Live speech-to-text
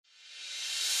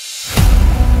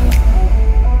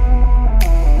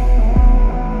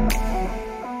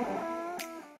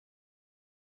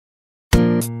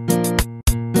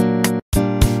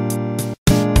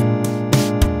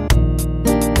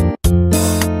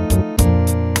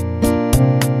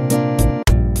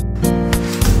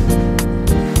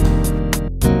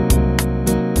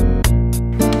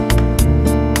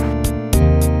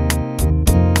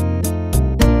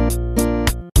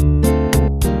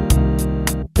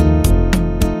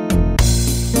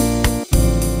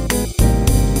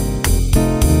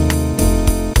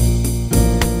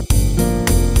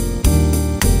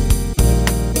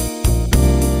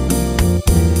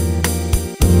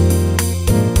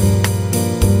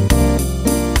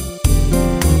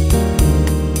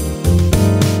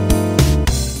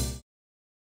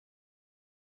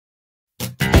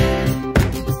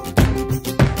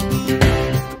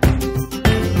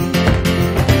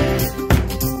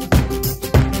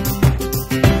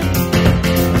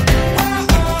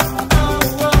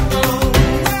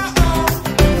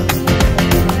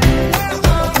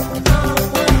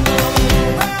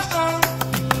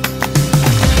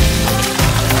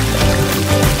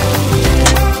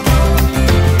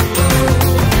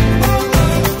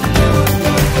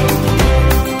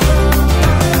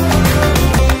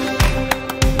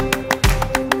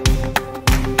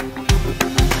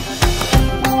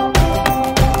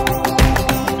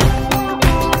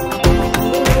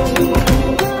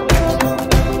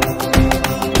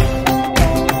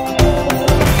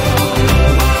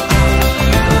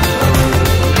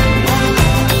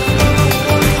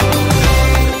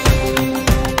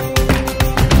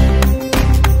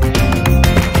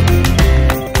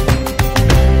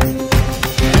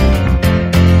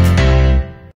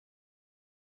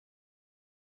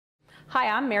Hi,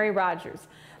 I'm Mary Rogers.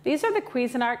 These are the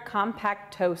Cuisinart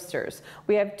compact toasters.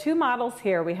 We have two models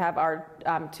here. We have our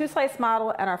two-slice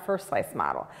model and our first-slice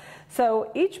model.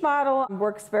 So each model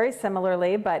works very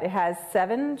similarly, but it has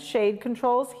 7 shade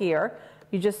controls here.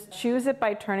 You just choose it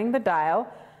by turning the dial.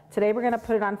 Today we're going to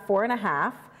put it on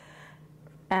 4.5.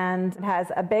 And it has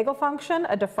a bagel function,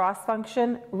 a defrost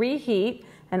function, reheat,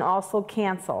 and also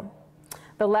cancel.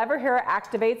 The lever here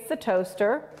activates the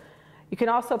toaster. You can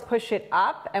also push it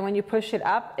up, and when you push it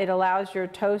up, it allows your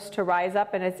toast to rise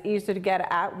up, and it's easier to get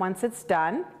at once it's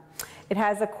done. It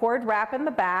has a cord wrap in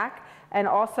the back, and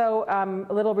also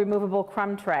a little removable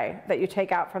crumb tray that you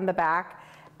take out from the back,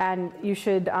 and you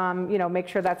should make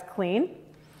sure that's clean.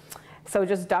 So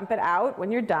just dump it out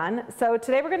when you're done. So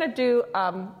today we're going to do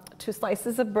 2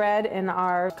 slices of bread in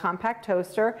our compact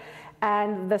toaster,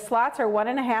 and the slots are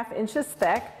 1.5 inches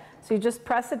thick. So you just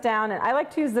press it down, and I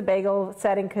like to use the bagel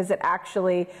setting because it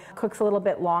actually cooks a little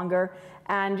bit longer.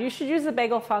 And you should use the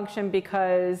bagel function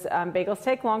because bagels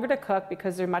take longer to cook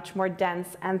because they're much more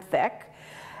dense and thick.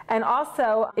 And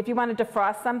also, if you want to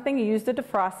defrost something, you use the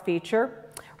defrost feature.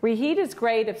 Reheat is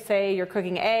great if, say, you're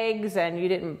cooking eggs and you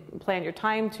didn't plan your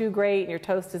time too great and your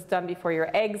toast is done before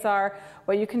your eggs are.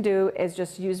 What you can do is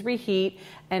just use reheat,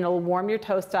 and it'll warm your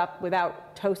toast up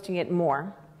without toasting it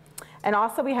more. And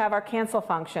also we have our cancel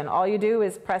function. All you do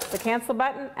is press the cancel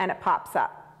button and it pops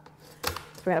up. So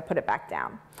we're going to put it back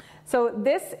down. So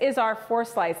this is our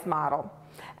 4-slice model.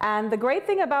 And the great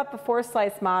thing about the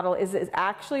 4-slice model is it's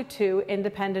actually 2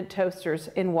 independent toasters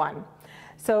in one.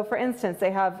 So for instance,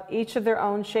 they have each of their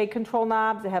own shade control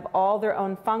knobs, they have all their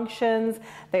own functions,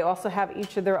 they also have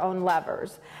each of their own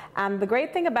levers. And the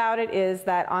great thing about it is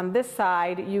that on this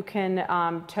side you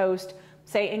can toast,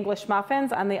 say, English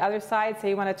muffins. On the other side, say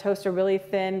you want to toast a really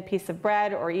thin piece of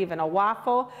bread or even a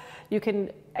waffle, you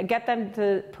can get them to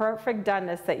the perfect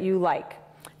doneness that you like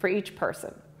for each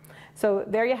person. So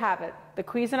there you have it, the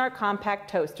Cuisinart compact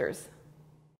toasters.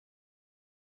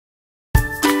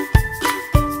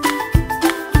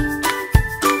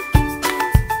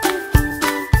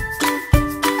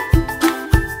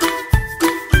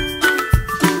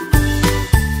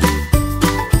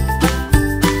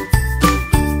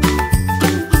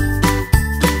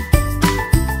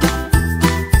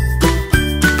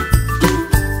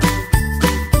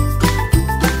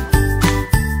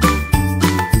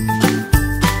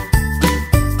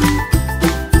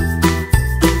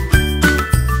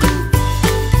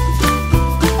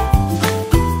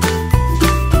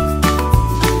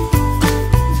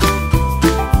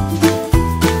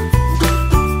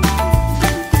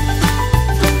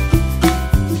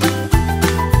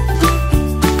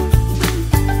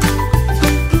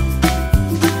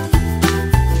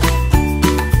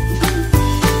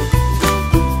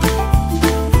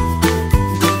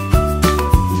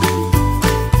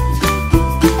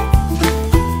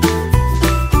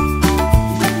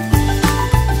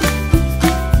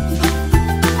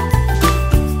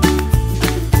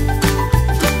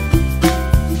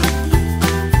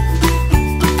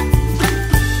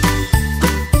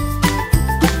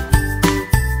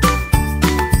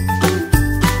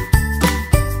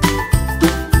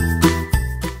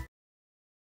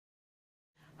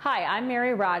 Hi, I'm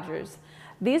Mary Rogers.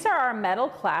 These are our metal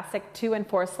classic 2- and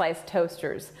 4-slice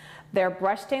toasters. They're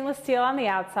brushed stainless steel on the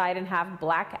outside and have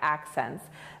black accents.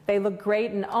 They look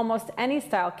great in almost any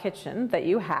style kitchen that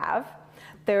you have.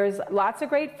 There's lots of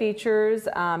great features.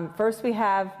 First we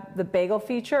have the bagel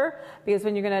feature, because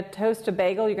when you're going to toast a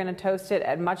bagel, you're going to toast it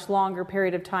at a much longer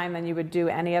period of time than you would do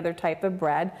any other type of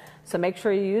bread. So make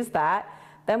sure you use that.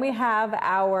 Then we have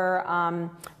our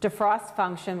defrost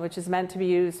function, which is meant to be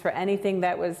used for anything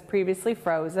that was previously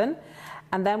frozen.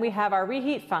 And then we have our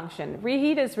reheat function.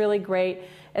 Reheat is really great,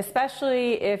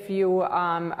 especially if you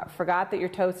forgot that your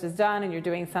toast is done and you're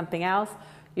doing something else.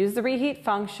 Use the reheat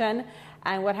function,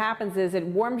 and what happens is it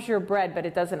warms your bread, but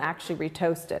it doesn't actually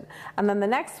retoast it. And then the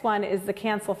next one is the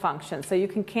cancel function. So you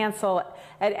can cancel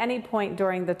at any point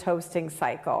during the toasting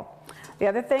cycle. The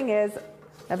other thing is,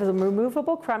 there's a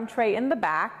removable crumb tray in the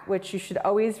back, which you should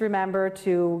always remember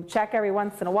to check every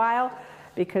once in a while,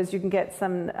 because you can get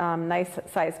some nice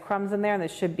sized crumbs in there, and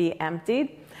this should be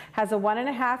emptied. Has a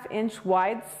 1.5 inch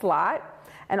wide slot,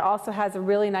 and also has a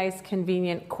really nice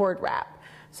convenient cord wrap.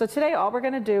 So today all we're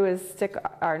going to do is stick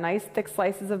our nice thick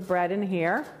slices of bread in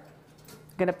here.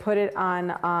 I'm going to put it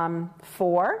on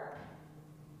 4.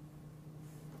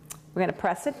 We're going to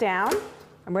press it down,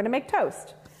 and we're going to make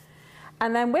toast.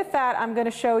 And then with that, I'm going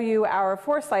to show you our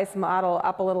 4-slice model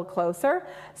up a little closer.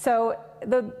 So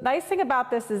the nice thing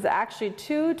about this is actually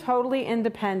two totally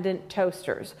independent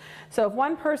toasters. So if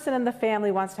one person in the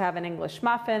family wants to have an English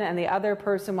muffin and the other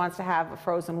person wants to have a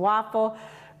frozen waffle,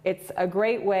 it's a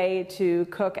great way to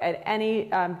cook at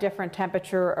any different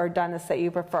temperature or doneness that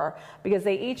you prefer, because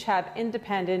they each have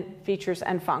independent features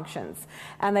and functions.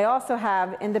 And they also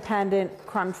have independent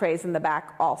crumb trays in the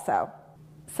back also.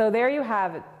 So there you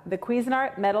have it, the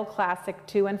Cuisinart Metal Classic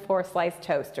 2 and 4 slice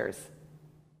toasters.